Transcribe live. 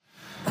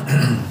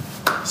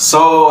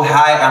So,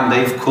 hi, I'm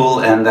Dave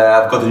Cool, and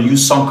I've got a new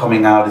song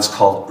coming out. It's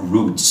called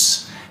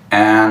Roots.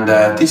 And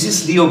this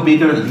is Leo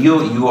Bigger.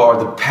 Leo, you are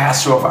the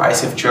pastor of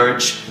ICF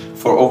Church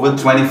for over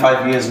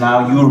 25 years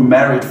now. You're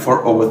married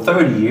for over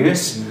 30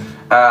 years. You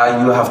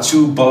have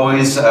two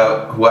boys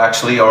who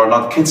actually are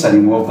not kids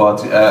anymore,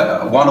 but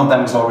one of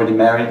them is already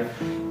married.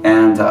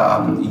 And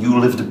you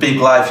live the big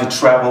life. You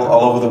travel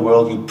all over the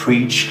world. You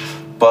preach.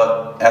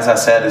 But as I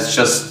said, it's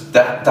just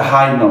the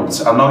high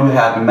notes. I know you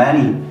had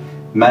many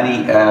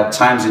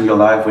times in your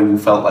life when you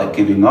felt like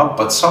giving up,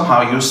 but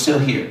somehow you're still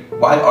here.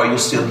 Why are you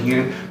still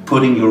here,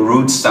 putting your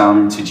roots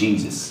down into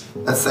Jesus?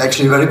 That's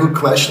actually a very good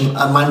question.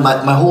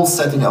 My whole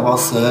setting, I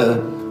was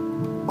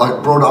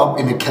brought up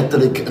in a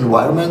Catholic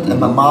environment, and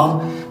my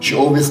mom, she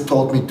always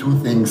taught me two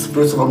things.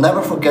 First of all,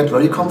 never forget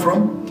where you come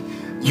from.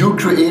 Your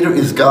creator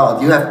is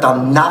God. You have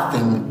done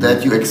nothing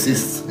that you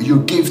exist. Your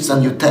gifts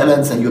and your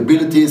talents and your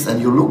abilities and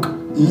your look,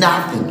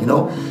 nothing, you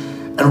know.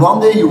 And one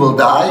day you will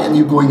die and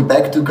you're going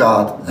back to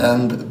God.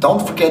 And don't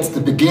forget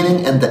the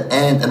beginning and the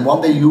end. And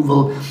one day you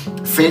will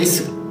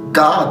face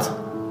God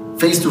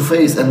face to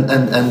face. And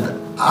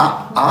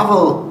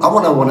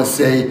I want to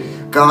say,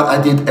 God,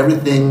 I did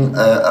everything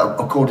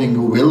according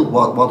to your will,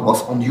 what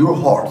was on your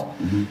heart.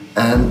 Mm-hmm.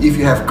 And if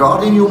you have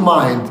God in your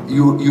mind,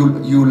 you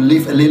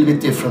live a little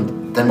bit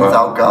different than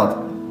without God.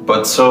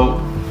 But so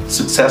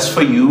success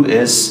for you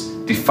is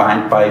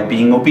defined by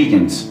being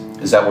obedient.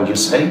 Is that what you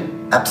say?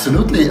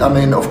 Absolutely. I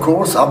mean, of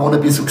course, I want to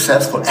be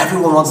successful.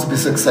 Everyone wants to be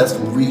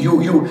successful.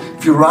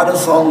 If you write a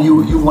song,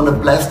 you want to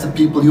bless the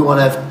people. You want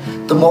to have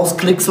the most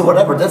clicks or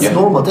whatever. That's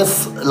normal.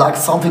 That's like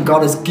something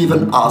God has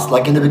given us.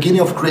 Like in the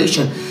beginning of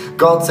creation,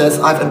 God says,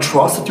 "I've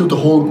entrusted you the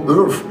whole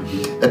earth,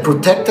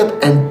 protect it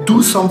and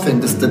do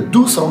something." The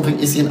do something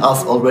is in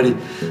us already.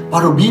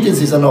 But obedience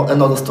is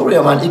another story.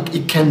 I mean,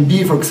 it can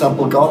be, for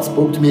example, God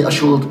spoke to me, I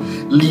should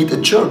lead a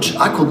church.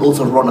 I could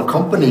also run a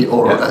company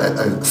or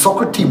a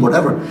soccer team,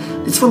 whatever.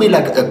 It's for me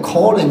like a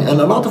calling. And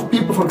a lot of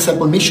people, for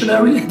example,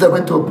 missionary, they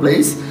went to a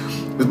place,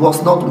 it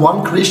was not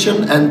one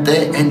Christian, and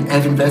they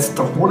have invested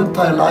their whole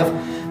entire life.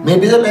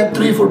 Maybe they led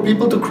 3 or 4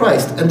 people to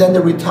Christ, and then they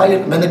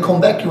retired. When they come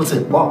back, you will say,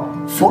 "Wow,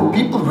 4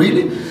 people,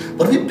 really?"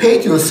 But we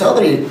paid you a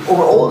salary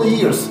over all the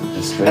years.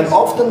 And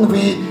often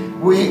we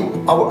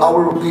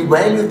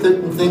value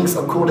certain things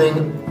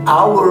according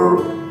our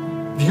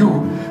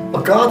view.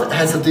 But God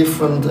has a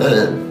different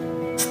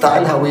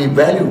style how we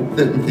value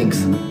certain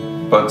things.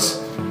 But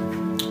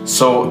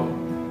so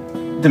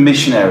the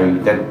missionary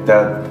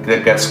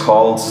that gets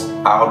called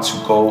out to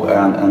go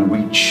and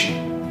reach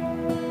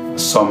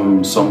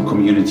some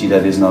community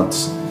that is not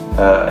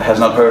has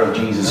not heard of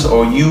Jesus,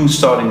 or you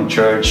starting a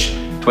church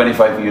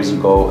 25 years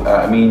ago.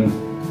 I mean,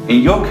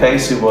 in your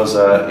case, it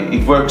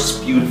works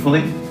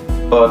beautifully,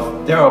 but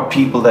there are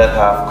people that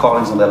have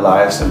callings on their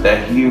lives and they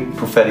hear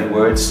prophetic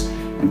words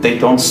and they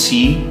don't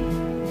see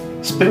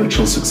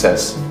spiritual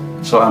success.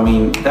 So I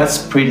mean, that's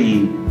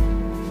pretty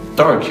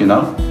dark, you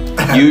know.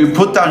 You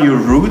put down your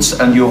roots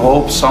and you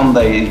hope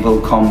someday it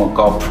will come what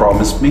God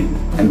promised me,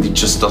 and it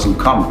just doesn't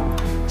come.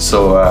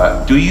 So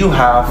do you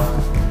have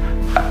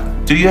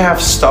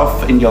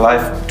stuff in your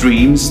life,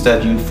 dreams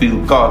that you feel,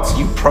 God,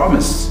 you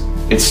promised,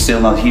 it's still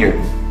not here?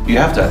 You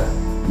have that.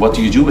 What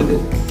do you do with it?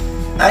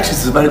 Actually,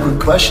 it's a very good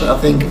question. I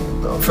think,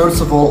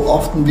 first of all,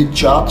 often we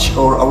judge,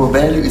 or our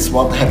value is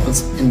what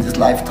happens in this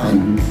lifetime.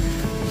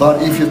 Mm-hmm.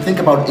 But if you think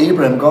about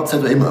Abraham, God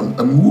said to him,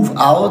 move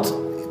out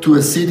to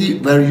a city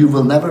where you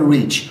will never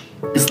reach.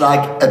 It's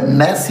like a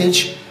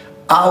message.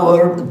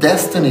 Our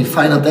destiny,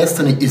 final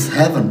destiny, is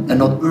heaven and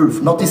not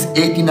earth, not these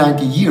 80,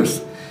 90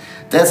 years.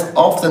 That's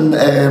often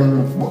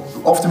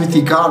we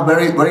see God,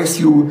 where is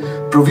your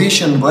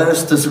provision, where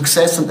is the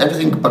success and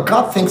everything, but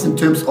God thinks in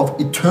terms of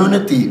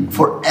eternity,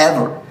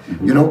 forever,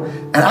 you know.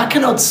 And I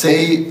cannot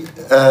say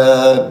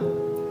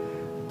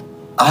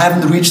I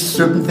haven't reached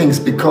certain things,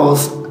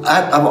 because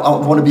I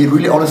want to be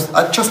really honest,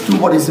 I just do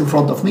what is in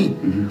front of me.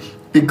 Mm-hmm.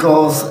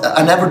 Because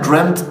I never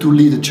dreamt to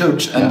lead a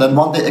church, and then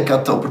one day I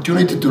got the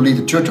opportunity to lead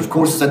a church. Of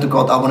course, I said to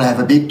God, I want to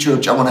have a big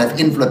church, I want to have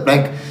influence,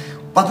 blank.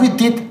 But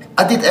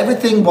I did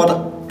everything what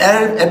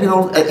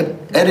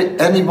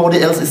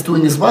anybody else is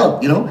doing as well,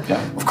 you know.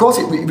 Yeah. Of course,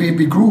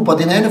 we grew, but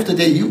in the end of the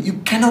day, you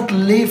cannot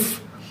live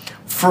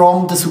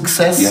from the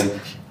success. Yeah.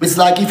 It's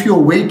like if you're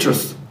a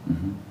waitress,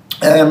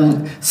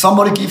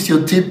 somebody gives you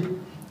a tip,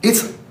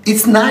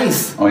 it's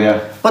nice. Oh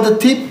yeah. But the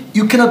tip,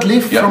 you cannot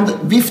live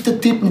with the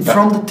tip and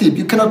from the tip.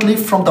 You cannot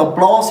live from the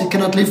applause. You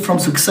cannot live from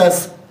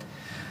success.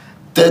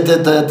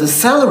 The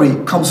salary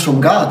comes from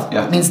God.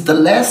 Yeah. It means the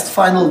last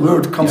final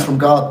word comes from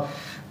God.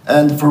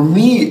 And for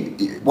me,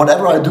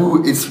 whatever I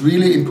do, it's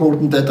really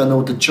important that I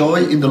know the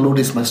joy in the Lord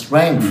is my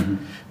strength. Mm-hmm.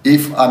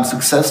 If I'm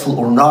successful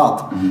or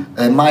not.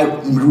 Mm-hmm. My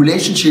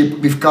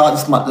relationship with God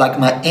is like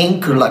my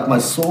anchor, like my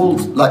soul,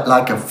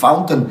 like a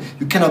fountain.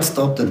 You cannot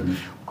stop that. Mm-hmm.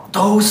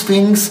 Those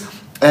things.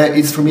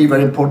 It's for me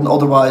very important.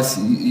 Otherwise,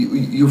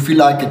 you feel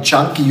like a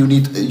junkie.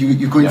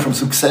 You're going from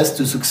success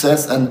to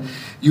success, and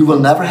you will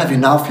never have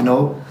enough. You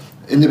know,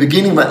 in the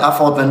beginning, when I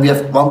thought when we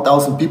have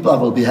 1,000 people, I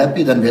will be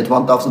happy. Then we had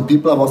 1,000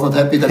 people, I was not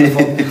happy. Then we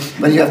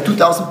thought, when you have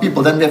 2,000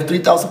 people, then we have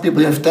 3,000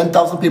 people, you have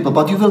 10,000 people,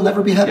 but you will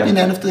never be happy in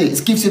the end of the day.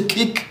 It gives you a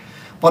kick,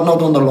 but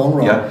not on the long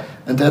run. Yeah.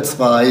 And that's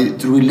why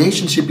the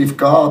relationship with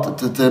God,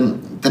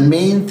 the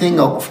main thing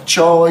of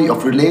joy,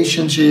 of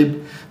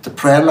relationship, the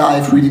prayer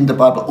life, reading the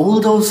Bible, all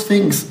those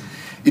things,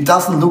 it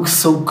doesn't look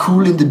so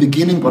cool in the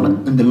beginning, but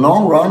in the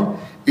long run,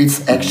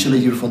 it's actually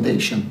your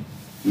foundation.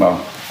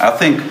 Well, I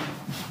think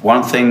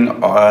one thing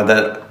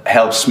that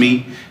helps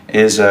me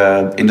is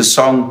in the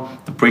song,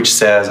 the preacher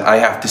says, I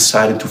have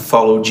decided to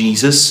follow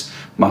Jesus.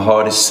 My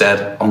heart is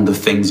set on the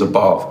things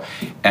above.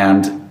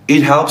 And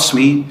it helps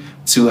me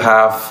to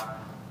have,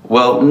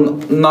 well,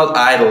 not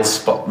idols,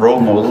 but role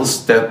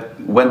models that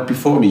went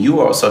before me. You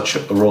are such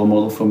a role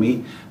model for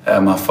me.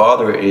 My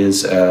father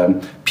is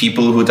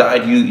people who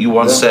died. You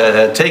once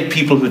said, take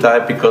people who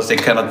died because they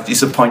cannot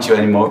disappoint you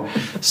anymore.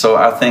 So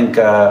I think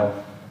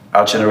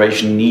our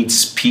generation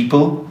needs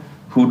people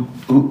who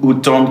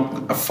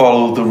don't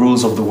follow the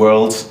rules of the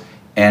world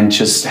and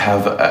just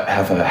have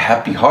a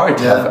happy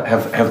heart,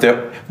 have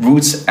their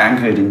roots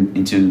anchored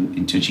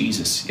into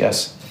Jesus.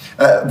 Yes.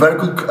 A very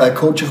good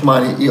coach of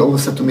mine, he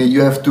always said to me,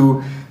 you have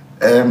to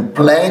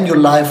plan your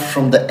life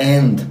from the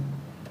end,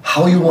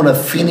 how you want to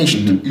finish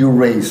your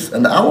race.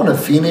 And I want to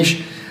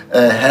finish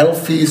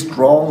healthy,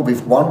 strong,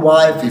 with one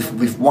wife,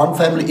 with one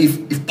family,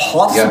 if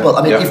possible.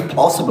 I mean, if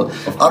possible.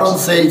 I don't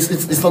say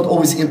it's not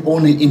always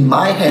only in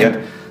my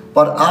hand,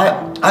 but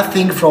I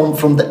think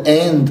from the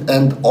end,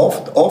 and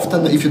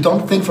often if you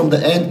don't think from the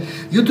end,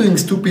 you're doing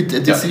stupid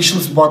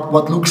decisions.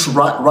 What looks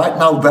right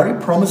now very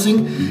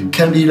promising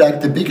can be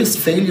like the biggest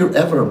failure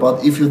ever.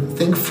 But if you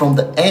think from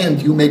the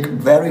end, you make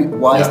very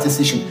wise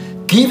decisions.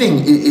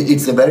 Giving,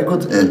 it's a very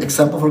good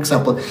example. For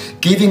example,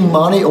 giving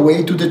money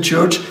away to the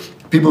church.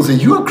 People say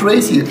you are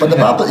crazy, but the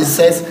Bible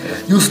says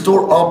you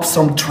store up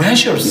some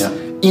treasures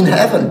in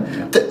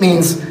heaven. That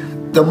means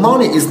the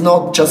money is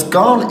not just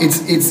gone.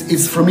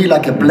 It's for me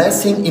like a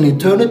blessing in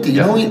eternity.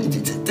 You know,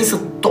 it's a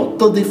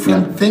total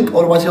different thing.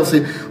 Otherwise, you'll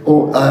say,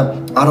 "Oh,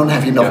 I don't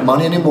have enough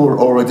money anymore,"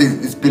 or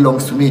it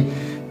belongs to me.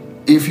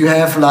 If you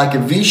have like a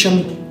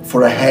vision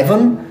for a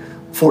heaven,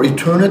 for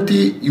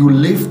eternity, you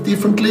live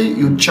differently,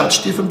 you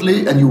judge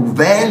differently, and you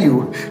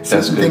value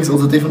certain things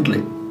also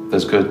differently.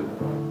 That's good.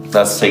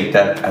 Let's take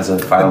that as a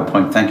final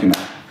point. Thank you, Matt.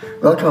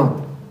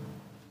 Welcome.